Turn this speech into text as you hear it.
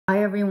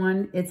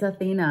everyone, it's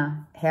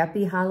Athena.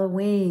 Happy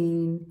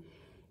Halloween.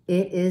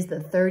 It is the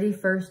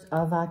 31st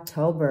of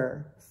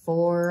October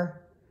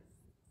for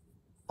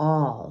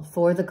all,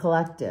 for the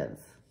collective.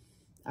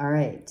 All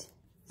right,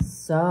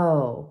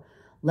 so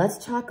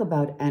let's talk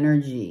about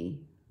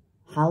energy.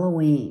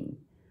 Halloween,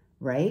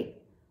 right?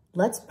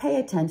 Let's pay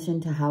attention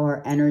to how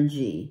our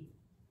energy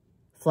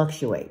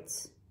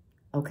fluctuates,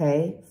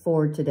 okay,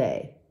 for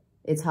today.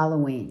 It's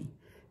Halloween.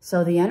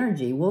 So the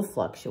energy will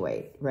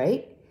fluctuate,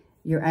 right?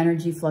 Your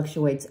energy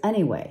fluctuates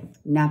anyway,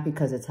 not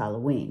because it's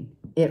Halloween.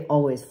 It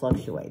always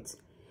fluctuates.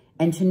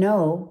 And to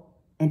know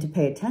and to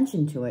pay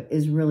attention to it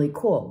is really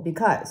cool,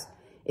 because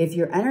if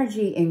your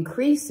energy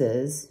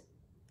increases,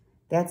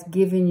 that's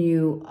giving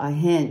you a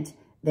hint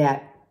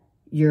that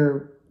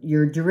you're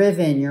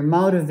driven, you're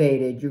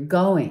motivated, you're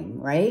going,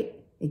 right?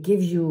 It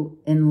gives you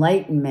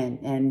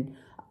enlightenment and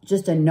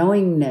just a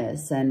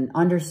knowingness and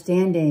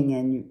understanding,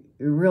 and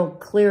you're real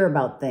clear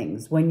about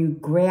things. When you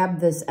grab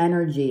this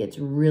energy, it's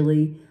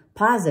really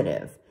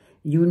positive.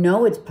 You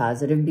know it's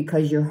positive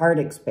because your heart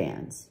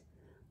expands,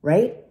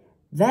 right?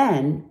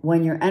 Then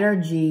when your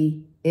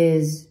energy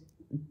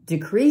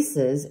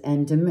decreases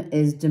and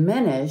is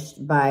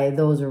diminished by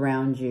those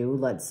around you,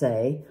 let's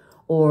say,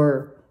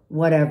 or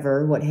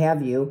whatever, what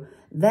have you,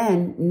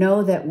 then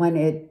know that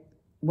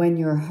when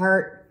your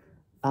heart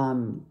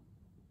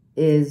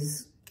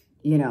is,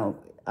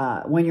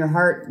 when your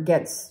heart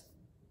gets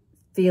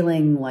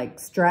feeling like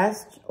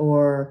stressed,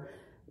 or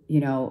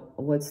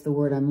what's the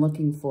word I'm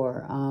looking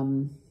for?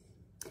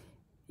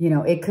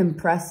 It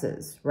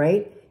compresses,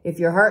 right? If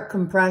your heart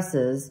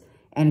compresses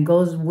and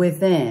goes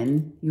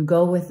within, you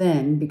go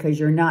within because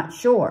you're not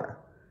sure.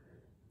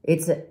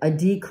 It's a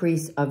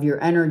decrease of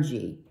your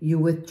energy. You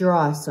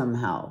withdraw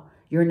somehow.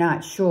 You're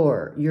not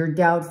sure. You're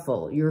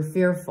doubtful. You're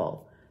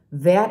fearful.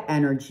 That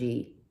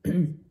energy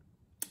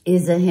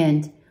is a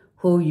hint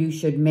who you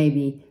should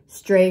maybe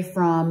stray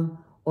from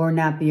or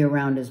not be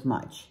around as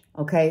much.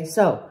 Okay,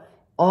 so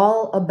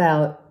all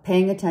about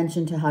paying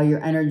attention to how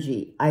your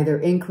energy either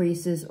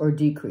increases or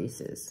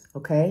decreases,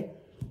 okay?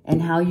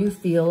 And how you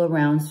feel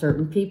around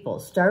certain people.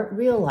 Start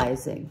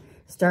realizing,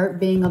 start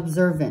being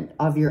observant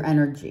of your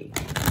energy.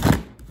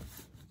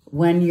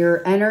 When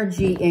your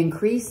energy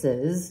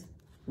increases,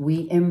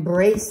 we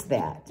embrace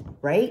that,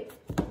 right?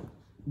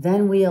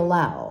 Then we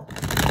allow.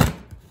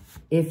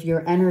 If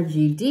your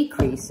energy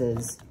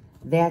decreases,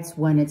 that's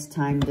when it's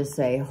time to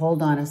say,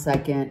 hold on a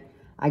second,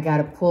 I got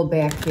to pull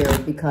back here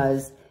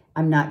because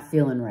I'm not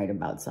feeling right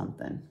about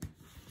something,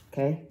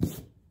 okay?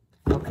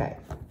 Okay.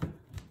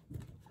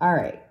 All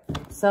right,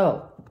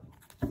 so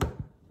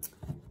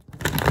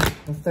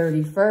the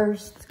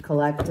 31st,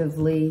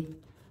 collectively,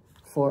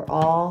 for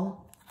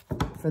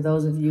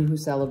those of you who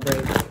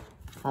celebrate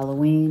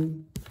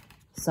Halloween,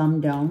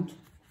 some don't,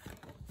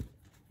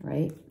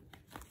 right?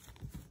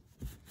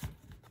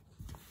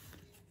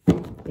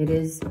 It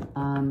is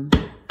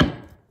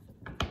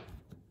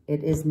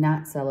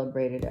not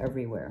celebrated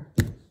everywhere.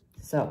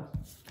 So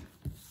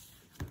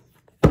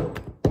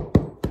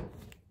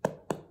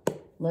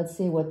let's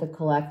see what the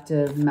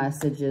collective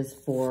message is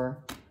for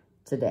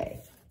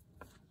today.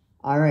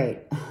 All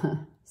right.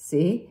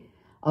 See?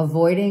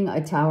 Avoiding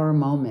a tower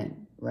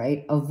moment,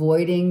 right?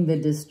 Avoiding the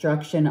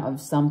destruction of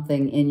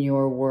something in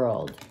your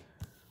world.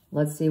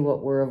 Let's see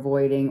what we're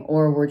avoiding,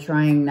 or we're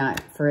trying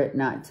for it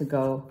not to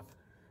go.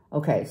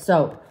 Okay,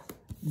 so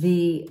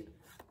the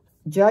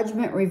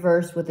Judgment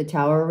reversed with the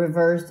Tower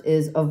reversed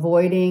is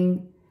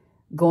avoiding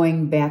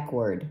going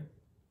backward.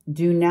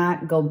 Do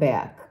not go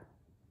back.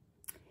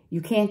 You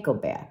can't go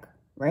back,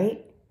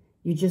 right?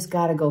 You just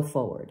got to go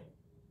forward.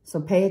 So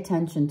pay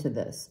attention to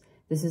this.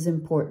 This is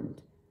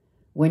important.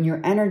 When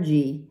your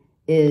energy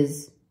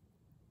is,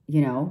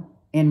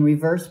 in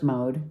reverse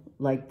mode,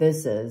 like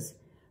this is,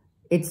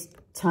 it's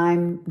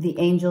time. The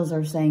angels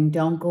are saying,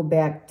 don't go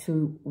back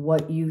to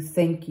what you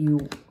think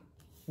you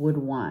would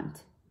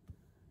want.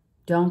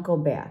 Don't go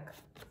back.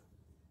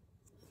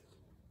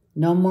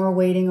 No more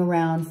waiting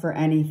around for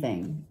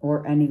anything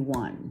or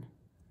anyone.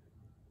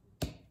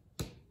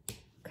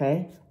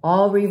 Okay?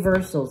 All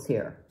reversals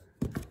here.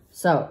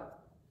 So,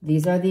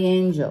 these are the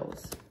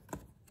angels.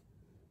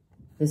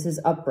 This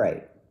is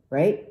upright,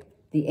 right?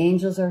 The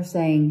angels are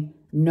saying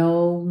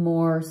no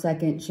more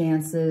second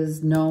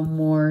chances, no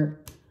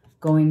more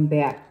going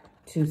back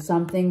to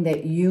something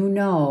that you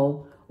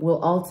know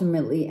will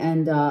ultimately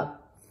end up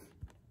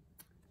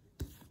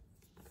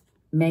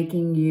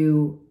making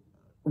you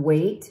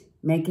wait,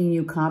 making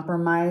you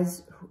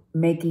compromise,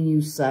 making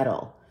you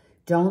settle.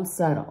 Don't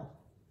settle.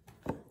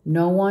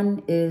 No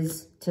one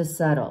is to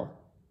settle,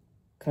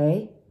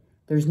 okay?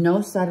 There's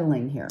no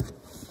settling here,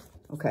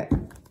 okay?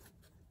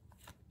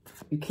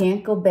 You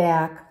can't go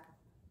back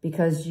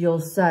because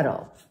you'll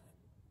settle.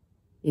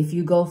 If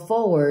you go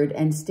forward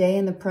and stay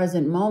in the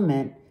present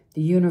moment,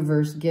 the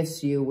universe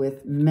gifts you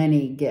with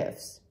many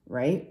gifts,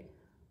 right?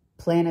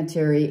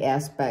 Planetary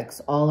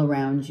aspects all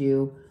around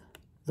you.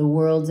 The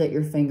world's at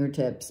your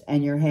fingertips,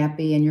 and you're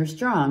happy and you're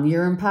strong.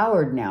 You're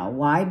empowered now.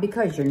 Why?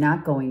 Because you're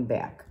not going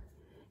back.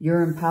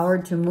 You're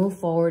empowered to move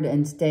forward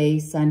and stay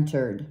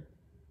centered.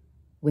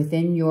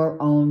 within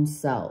your own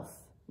self,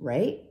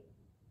 right?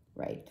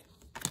 Right.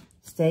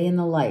 Stay in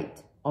the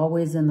light,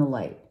 always in the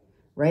light,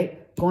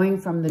 right? Going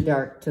from the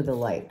dark to the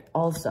light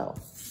also.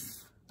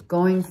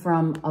 Going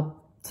from a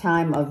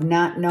time of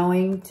not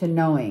knowing to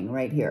knowing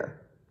right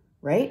here,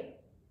 right?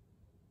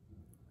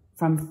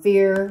 From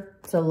fear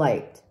to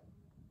light.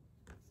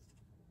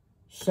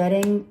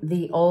 Shedding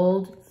the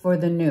old for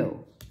the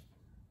new.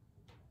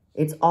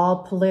 It's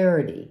all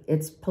polarity.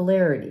 It's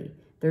polarity.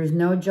 There's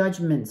no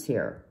judgments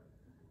here.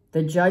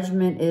 The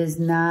judgment is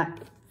not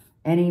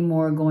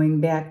anymore going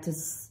back to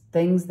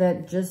things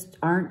that just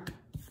aren't,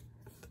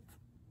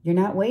 you're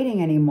not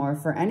waiting anymore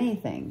for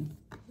anything.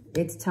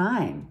 It's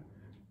time.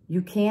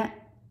 You can't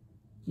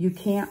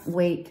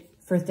wait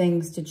for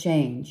things to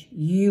change.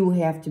 You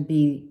have to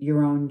be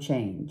your own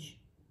change.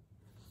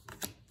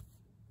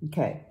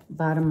 Okay,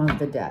 bottom of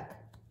the deck.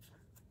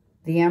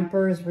 The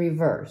Emperor's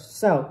reverse.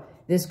 So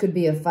this could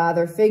be a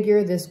father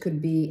figure. This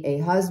could be a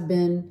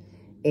husband,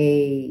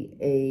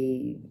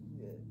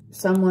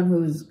 someone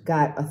who's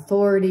got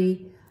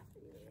authority,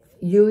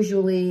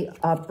 usually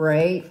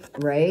upright,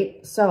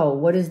 right? So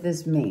what does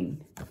this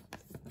mean?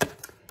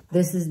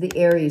 This is the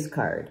Aries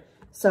card.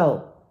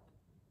 So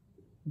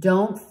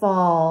don't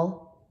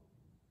fall,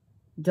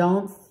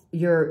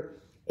 you're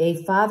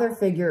a father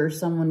figure or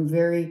someone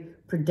very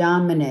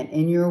predominant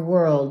in your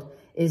world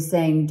is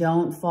saying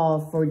don't fall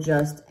for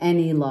just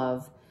any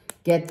love.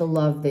 Get the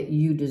love that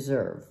you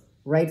deserve,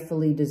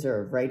 rightfully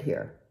deserve right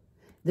here.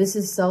 This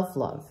is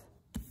self-love.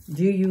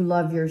 Do you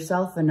love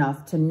yourself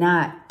enough to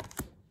not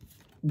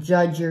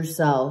judge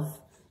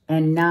yourself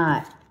and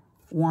not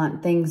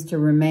want things to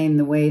remain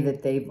the way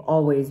that they've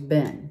always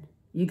been?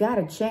 You got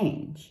to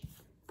change.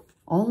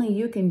 Only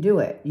you can do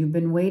it. You've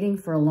been waiting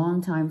for a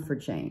long time for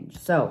change.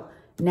 So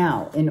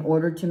now, in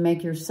order to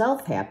make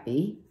yourself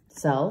happy,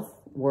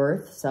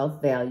 self-worth,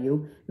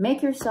 self-value,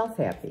 make yourself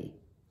happy.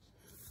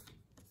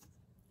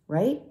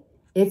 Right?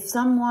 If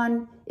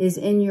someone is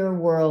in your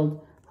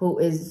world who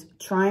is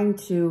trying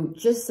to,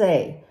 just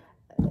say,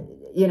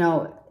 you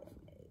know,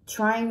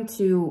 trying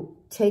to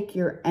take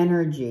your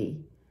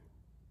energy,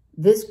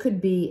 this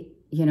could be,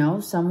 you know,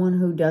 someone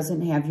who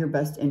doesn't have your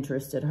best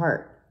interest at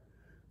heart,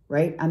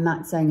 right? I'm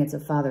not saying it's a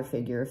father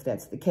figure if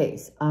that's the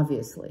case,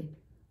 obviously,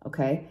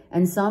 okay?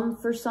 And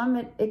for some,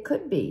 it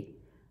could be,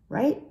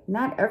 right?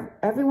 Not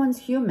everyone's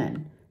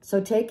human. So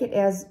take it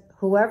as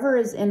whoever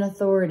is in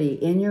authority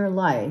in your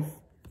life,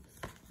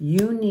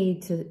 you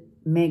need to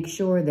make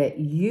sure that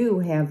you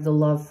have the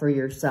love for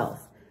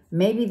yourself.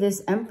 Maybe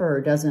this Emperor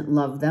doesn't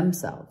love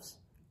themselves,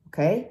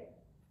 okay?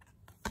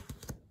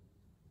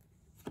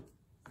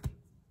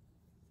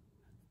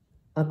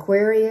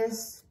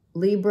 Aquarius,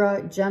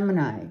 Libra,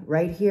 Gemini,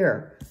 right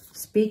here.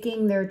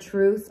 Speaking their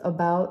truth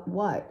about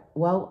what?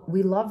 Well,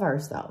 we love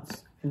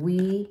ourselves.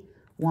 We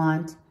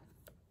want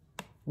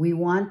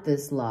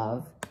this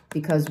love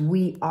because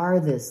we are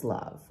this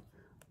love.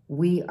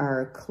 We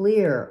are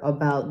clear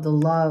about the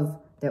love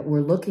that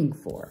we're looking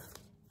for.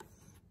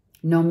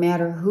 No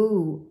matter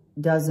who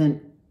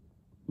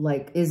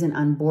isn't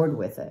on board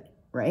with it,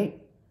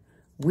 right?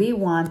 We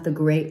want the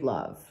great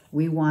love.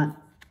 We want,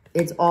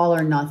 it's all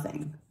or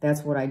nothing.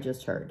 That's what I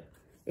just heard.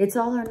 It's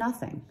all or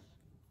nothing,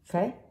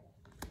 okay?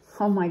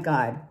 Oh my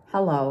God,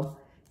 hello.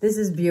 This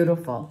is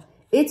beautiful.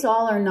 It's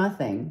all or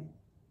nothing.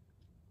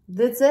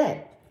 That's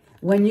it.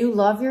 When you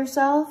love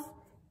yourself,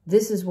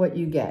 this is what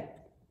you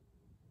get.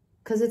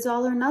 Because it's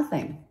all or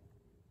nothing.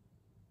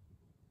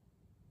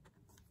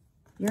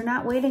 You're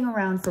not waiting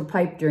around for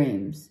pipe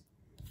dreams.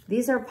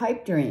 These are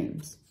pipe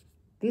dreams.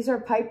 These are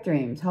pipe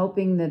dreams,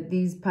 hoping that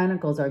these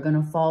pentacles are going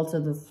to fall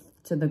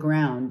to the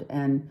ground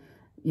and,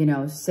 you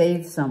know,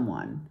 save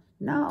someone.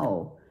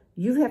 No,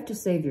 you have to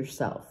save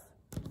yourself,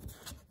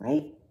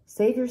 right?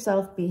 Save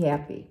yourself, be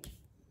happy.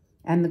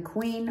 And the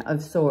Queen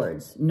of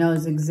Swords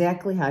knows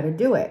exactly how to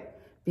do it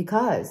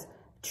because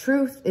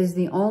truth is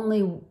the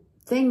only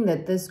thing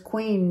that this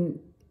queen,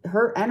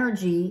 her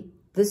energy,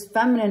 this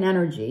feminine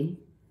energy,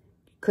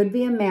 could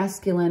be a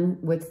masculine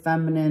with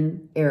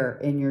feminine air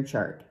in your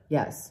chart.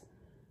 Yes.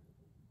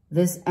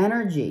 This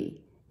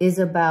energy is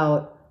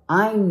about,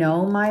 I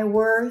know my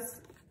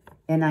worth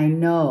and I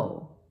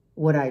know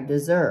what I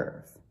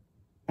deserve.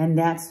 And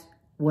that's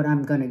what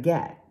I'm going to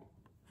get.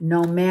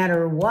 No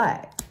matter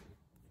what.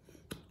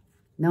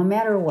 No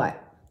matter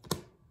what.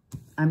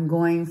 I'm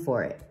going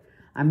for it.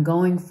 I'm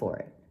going for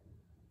it.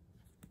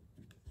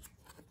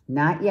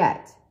 Not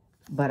yet,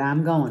 but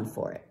I'm going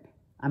for it.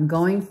 I'm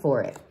going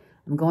for it.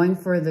 I'm going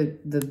for the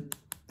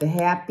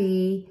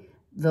happy,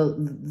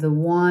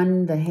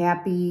 the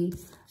happy,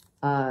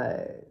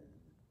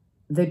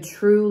 the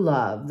true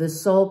love, the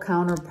soul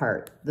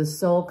counterpart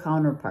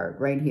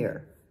right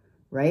here,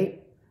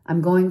 right?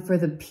 I'm going for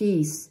the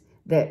peace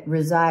that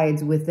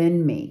resides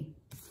within me,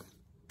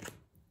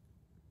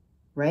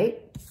 right?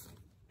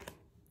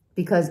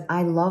 Because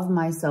I love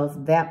myself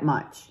that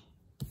much.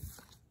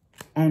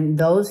 And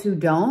those who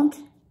don't,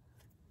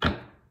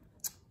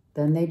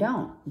 then they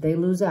don't. They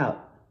lose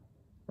out,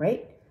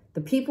 right?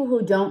 The people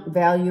who don't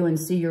value and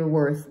see your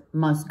worth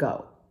must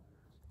go,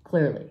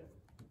 clearly.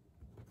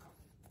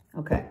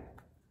 Okay.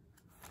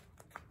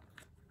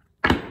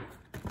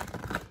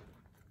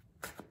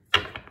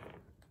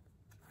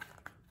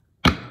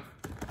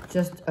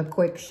 Just a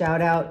quick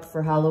shout out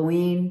for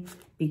Halloween.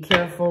 Be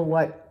careful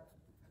what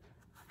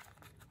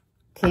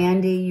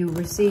candy you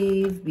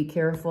receive. Be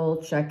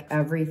careful, check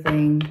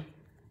everything.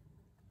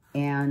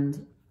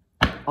 And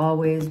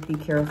always be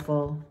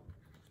careful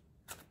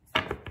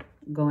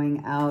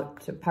going out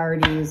to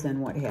parties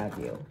and what have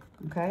you,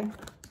 okay?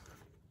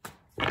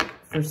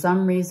 For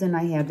some reason,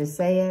 I had to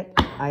say it.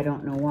 I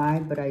don't know why,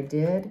 but I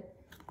did.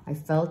 I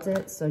felt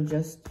it, so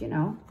just, you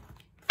know,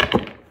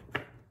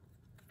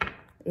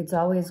 it's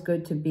always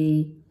good to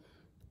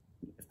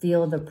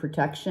feel the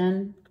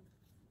protection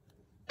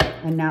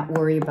and not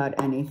worry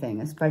about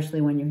anything,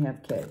 especially when you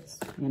have kids,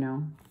 you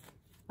know?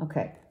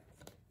 Okay,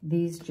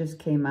 these just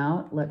came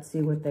out. Let's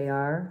see what they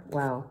are.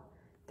 Wow,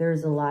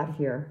 there's a lot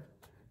here,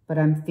 but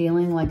I'm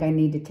feeling like I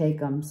need to take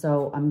them,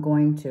 so I'm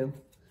going to.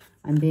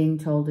 I'm being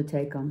told to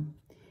take them.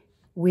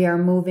 We are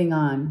moving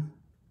on.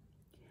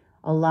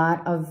 A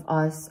lot of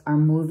us are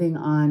moving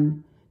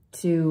on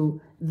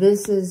to,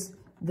 here's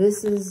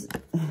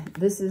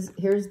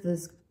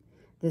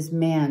this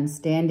man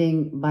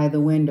standing by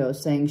the window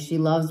saying, she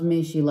loves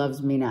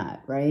me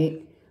not,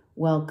 right?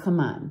 Well,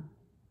 come on,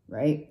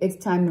 right? It's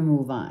time to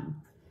move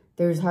on.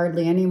 There's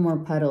hardly any more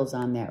petals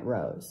on that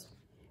rose.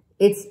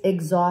 It's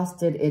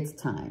exhausted its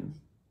time,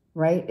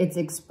 right? It's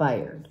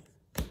expired.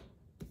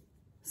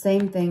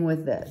 Same thing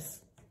with this.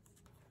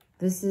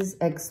 This is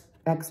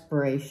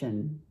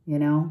expiration, you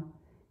know?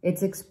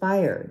 It's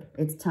expired.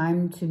 It's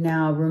time to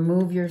now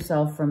remove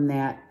yourself from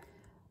that.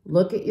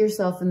 Look at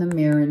yourself in the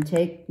mirror and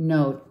take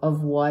note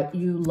of what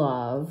you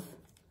love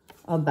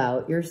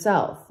about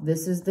yourself.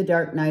 This is the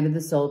dark night of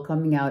the soul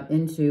coming out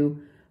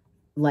into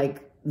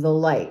like the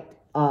light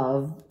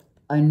of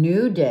a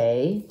new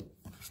day,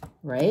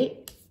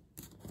 right?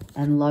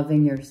 And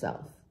loving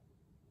yourself,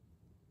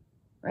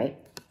 right?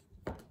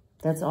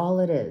 That's all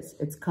it is.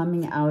 It's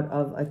coming out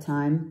of a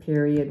time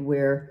period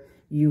where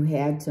you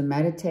had to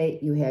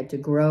meditate, you had to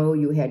grow,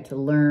 you had to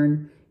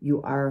learn.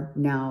 You are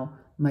now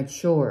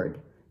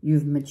matured.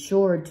 You've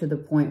matured to the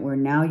point where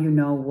now you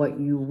know what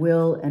you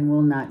will and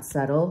will not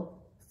settle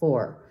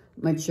for.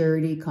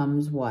 Maturity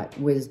comes what?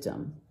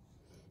 Wisdom.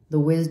 The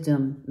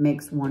wisdom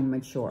makes one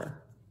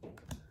mature.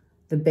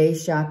 The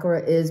base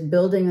chakra is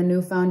building a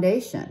new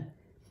foundation,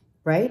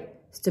 right?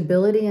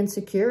 Stability and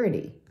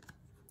security.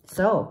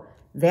 So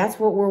that's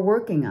what we're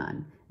working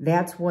on.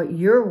 That's what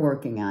you're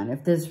working on.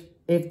 If this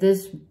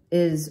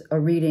is a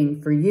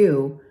reading for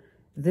you,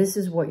 this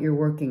is what you're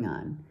working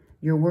on.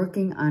 You're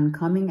working on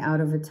coming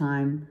out of a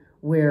time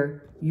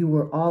where you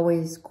were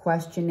always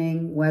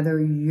questioning whether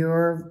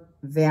you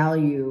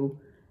value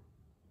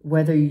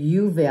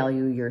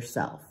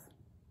yourself,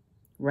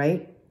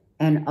 right?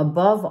 And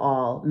above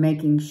all,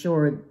 making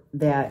sure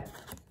that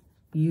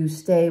you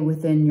stay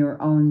within your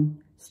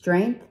own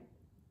strength,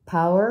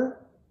 power,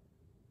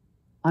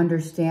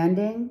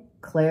 understanding,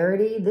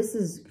 clarity. This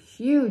is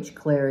huge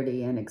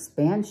clarity and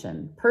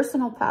expansion.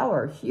 Personal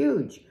power,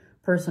 huge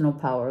personal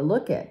power.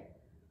 Look at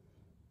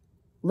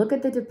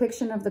the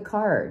depiction of the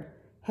card.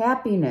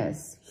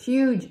 Happiness,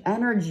 huge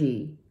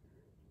energy,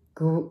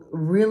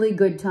 really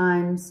good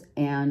times,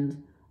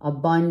 and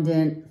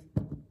abundant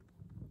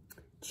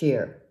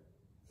cheers.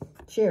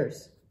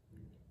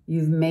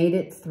 You've made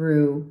it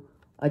through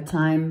a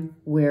time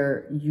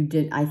where you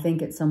did, I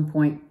think at some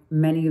point,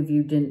 many of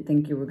you didn't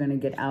think you were going to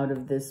get out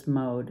of this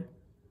mode,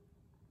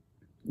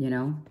 you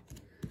know,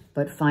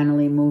 but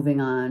finally moving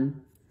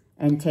on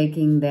and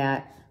taking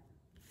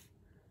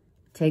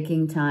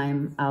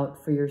time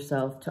out for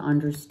yourself to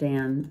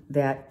understand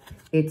that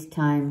it's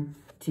time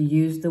to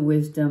use the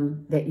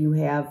wisdom that you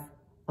have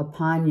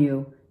upon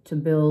you to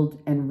build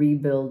and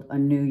rebuild a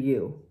new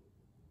you,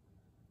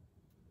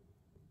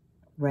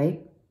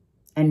 right?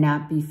 And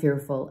not be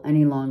fearful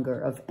any longer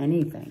of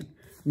anything.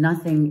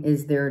 Nothing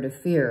is there to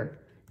fear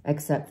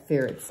except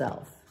fear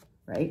itself,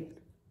 right?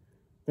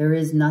 There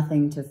is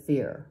nothing to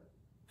fear.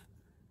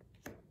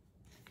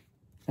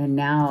 And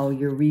now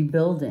you're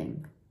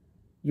rebuilding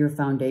your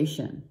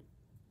foundation.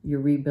 You're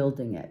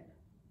rebuilding it.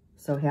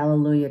 So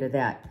hallelujah to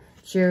that.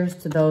 Cheers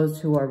to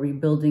those who are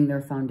rebuilding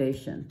their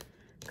foundation,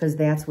 because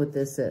that's what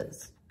this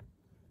is.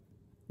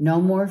 No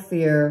more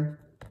fear.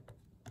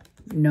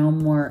 No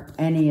more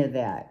any of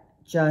that.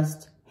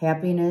 Just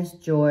happiness,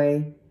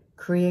 joy,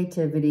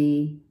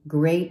 creativity,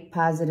 great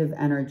positive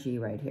energy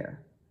right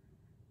here.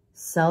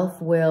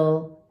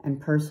 Self-will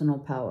and personal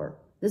power.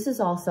 This is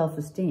all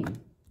self-esteem.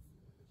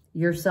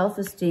 Your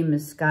self-esteem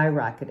is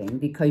skyrocketing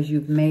because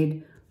you've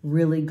made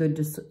really good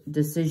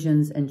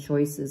decisions and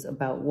choices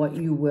about what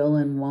you will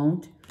and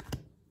won't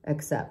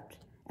accept.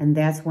 And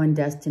that's when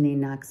destiny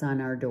knocks on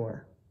our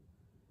door.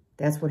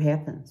 That's what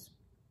happens.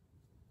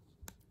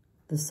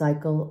 The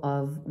cycle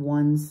of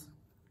one's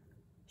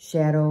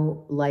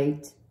shadow,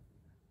 light,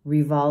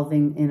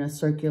 revolving in a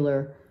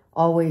circular,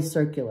 always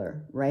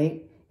circular,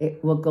 right?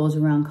 What goes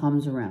around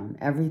comes around.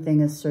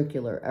 Everything is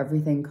circular.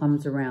 Everything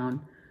comes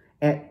around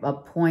at a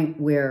point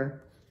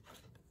where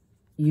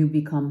you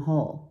become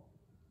whole.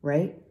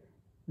 right?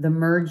 The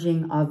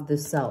merging of the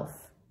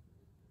self.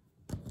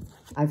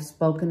 I've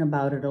spoken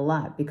about it a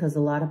lot because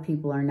a lot of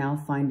people are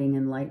now finding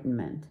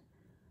enlightenment.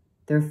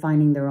 They're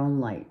finding their own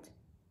light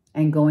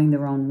and going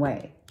their own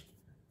way,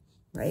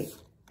 right?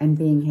 And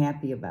being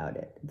happy about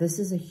it. This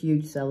is a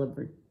huge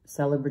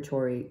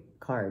celebratory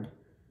card.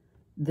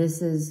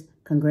 This is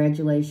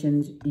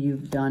congratulations,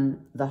 you've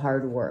done the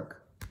hard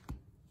work.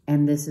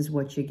 And this is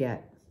what you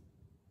get.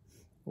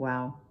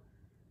 Wow.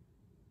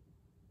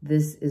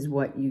 This is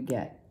what you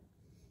get.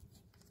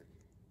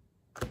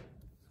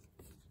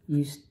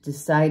 You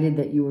decided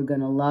that you were going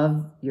to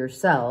love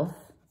yourself,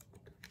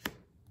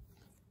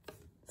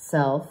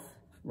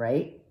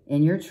 right?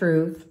 In your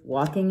truth,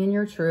 walking in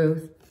your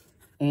truth,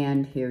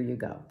 and here you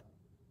go.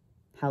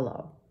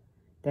 Hello.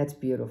 That's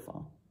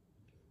beautiful.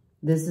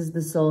 This is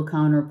the soul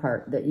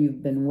counterpart that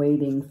you've been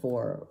waiting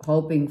for,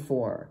 hoping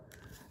for,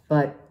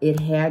 but it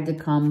had to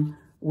come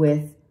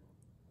with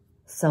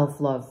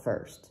self-love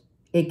first.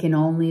 It can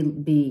only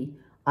be,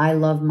 I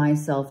love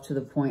myself to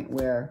the point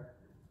where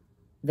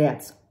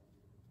that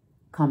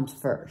comes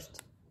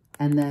first.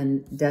 And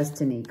then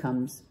destiny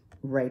comes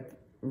right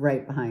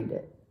behind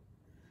it,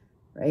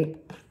 right?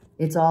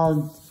 It's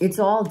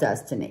all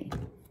destiny.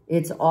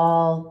 It's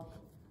all,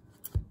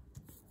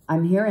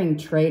 I'm hearing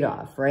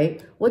trade-off,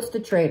 right? What's the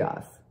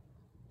trade-off?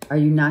 Are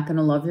you not going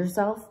to love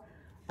yourself?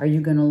 Are you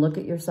going to look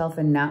at yourself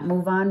and not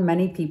move on?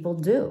 Many people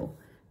do.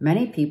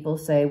 Many people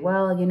say,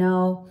 well, you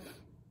know,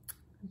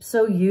 I'm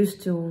so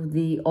used to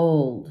the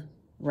old,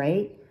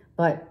 right?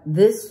 But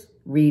this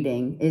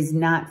reading is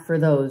not for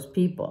those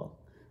people.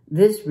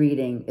 This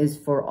reading is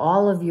for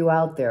all of you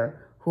out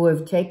there who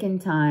have taken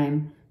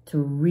time to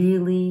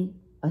really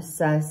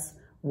assess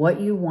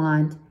what you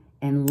want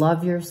and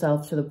love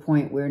yourself to the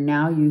point where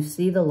now you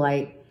see the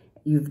light,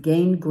 you've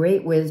gained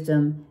great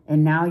wisdom,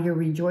 and now you're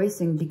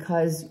rejoicing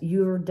because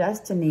your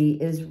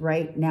destiny is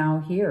right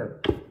now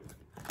here.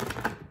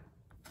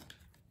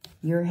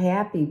 You're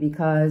happy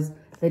because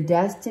the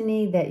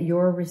destiny that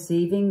you're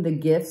receiving, the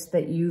gifts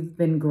that you've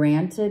been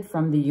granted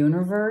from the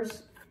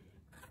universe,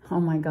 oh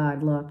my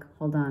God, look,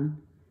 hold on,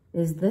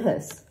 is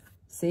this.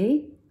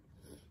 See?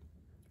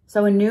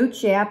 So a new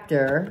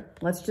chapter,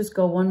 let's just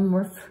go one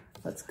more,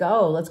 let's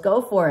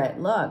go for it.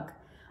 Look,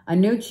 a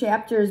new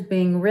chapter is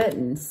being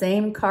written,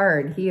 same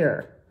card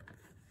here.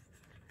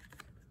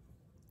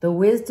 The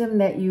wisdom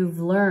that you've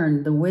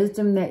learned, the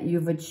wisdom that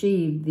you've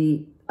achieved,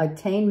 the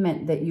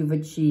attainment that you've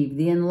achieved,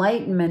 the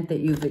enlightenment that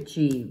you've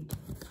achieved,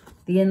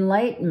 the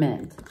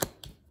enlightenment,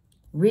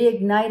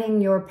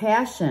 reigniting your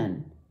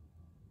passion.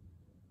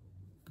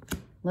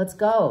 Let's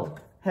go.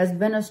 Has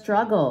been a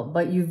struggle,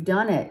 but you've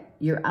done it.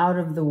 You're out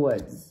of the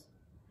woods.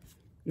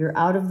 You're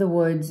out of the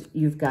woods.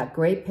 You've got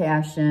great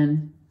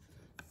passion.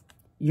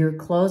 You're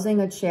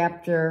closing a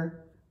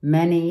chapter.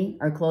 Many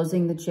are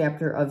closing the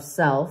chapter of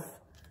self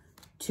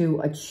to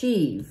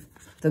achieve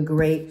the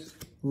great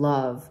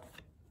love.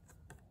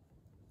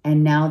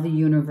 And now the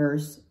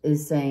universe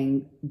is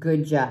saying,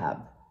 good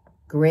job,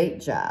 great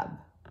job,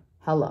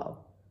 hello.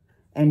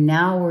 And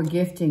now we're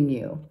gifting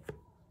you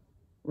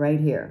right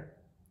here.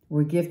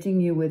 We're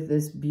gifting you with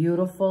this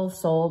beautiful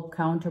soul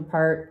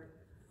counterpart.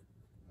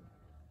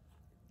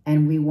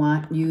 And we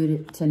want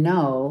you to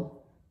know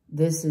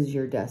this is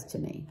your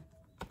destiny.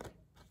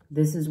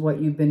 This is what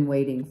you've been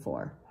waiting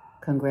for.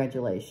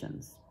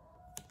 Congratulations.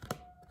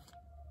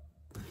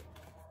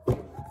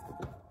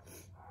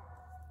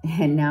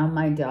 And now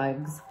my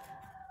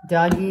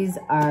doggies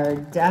are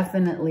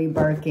definitely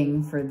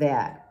barking for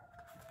that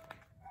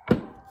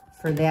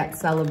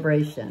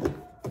celebration.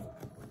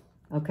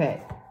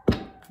 Okay,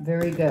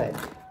 very good.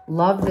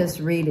 Love this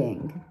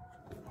reading,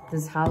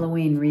 this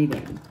Halloween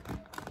reading.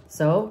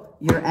 So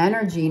your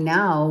energy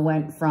now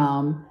went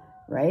from,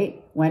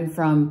 right,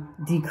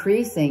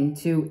 decreasing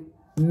to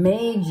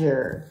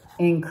major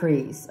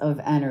increase of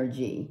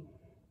energy.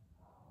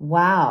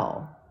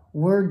 Wow.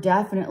 We're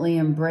definitely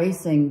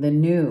embracing the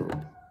new,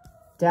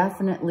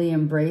 definitely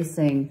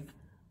embracing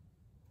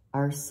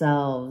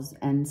ourselves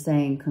and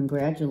saying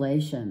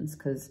congratulations,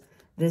 because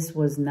this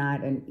was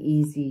not an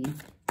easy,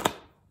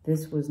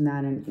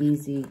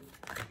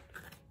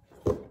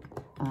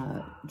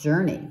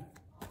 journey.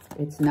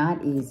 It's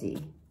not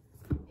easy.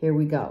 Here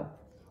we go.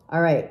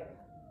 All right.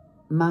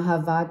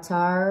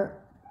 Mahavatar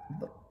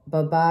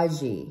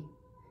Babaji.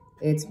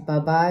 It's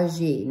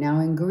Babaji.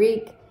 Now in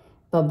Greek,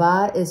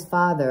 Baba is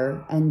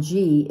father and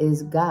Ji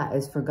is God,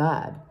 is for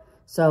God.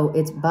 So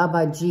it's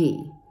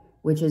Babaji,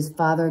 which is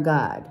Father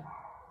God.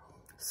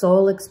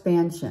 Soul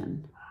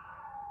expansion.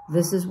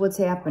 This is what's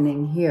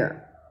happening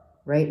here,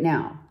 right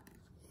now.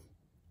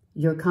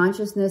 Your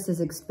consciousness is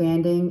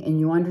expanding and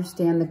you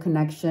understand the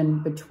connection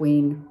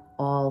between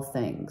all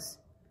things,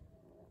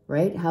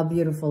 right? How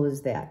beautiful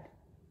is that?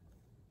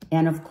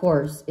 And of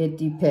course, it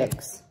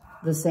depicts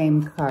the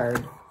same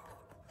card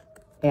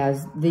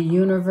as the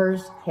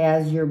universe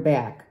has your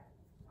back.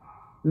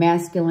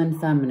 Masculine,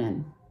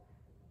 feminine.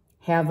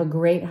 Have a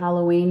great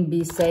Halloween.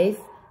 Be safe.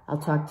 I'll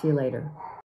talk to you later.